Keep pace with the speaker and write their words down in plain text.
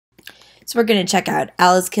So we're going to check out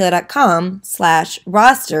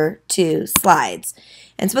alicekeeler.com/roster to slides.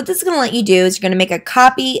 And so what this is going to let you do is you're going to make a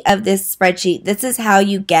copy of this spreadsheet. This is how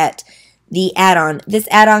you get the add-on. This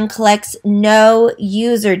add-on collects no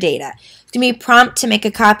user data. It's going to be prompt to make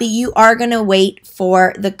a copy. You are going to wait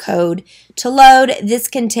for the code to load. This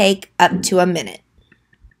can take up to a minute.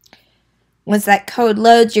 Once that code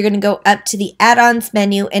loads, you're going to go up to the add-ons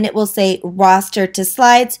menu and it will say roster to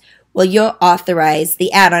slides. Well, you'll authorize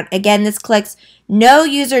the add-on. Again, this collects no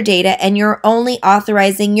user data and you're only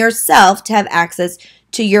authorizing yourself to have access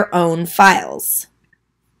to your own files.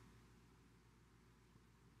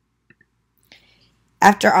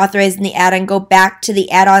 After authorizing the add-on, go back to the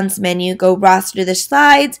add-ons menu, go roster to the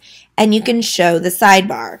slides, and you can show the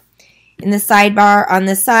sidebar. In the sidebar on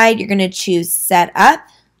the side, you're going to choose Set Up.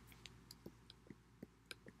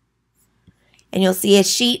 And you'll see a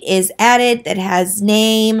sheet is added that has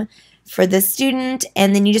name for the student,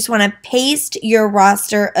 and then you just want to paste your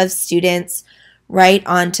roster of students right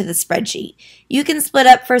onto the spreadsheet. You can split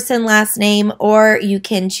up first and last name, or you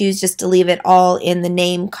can choose just to leave it all in the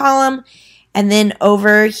name column. And then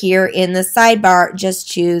over here in the sidebar, just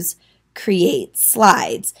choose Create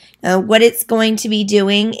Slides. Now, what it's going to be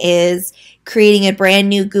doing is creating a brand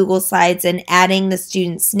new Google Slides and adding the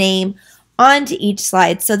student's name onto each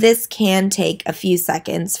slide. So this can take a few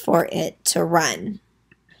seconds for it to run.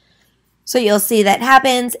 So you'll see that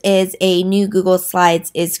happens is a new Google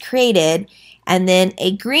Slides is created, and then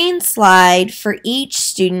a green slide for each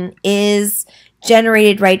student is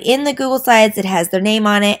generated right in the Google Slides. It has their name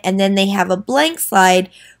on it, and then they have a blank slide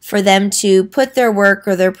for them to put their work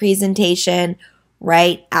or their presentation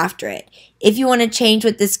right after it. If you want to change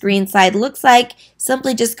what this green slide looks like,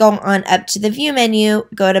 simply just go on up to the View menu,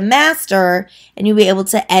 go to Master, and you'll be able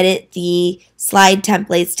to edit the slide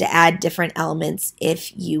templates to add different elements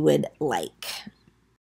if you would like.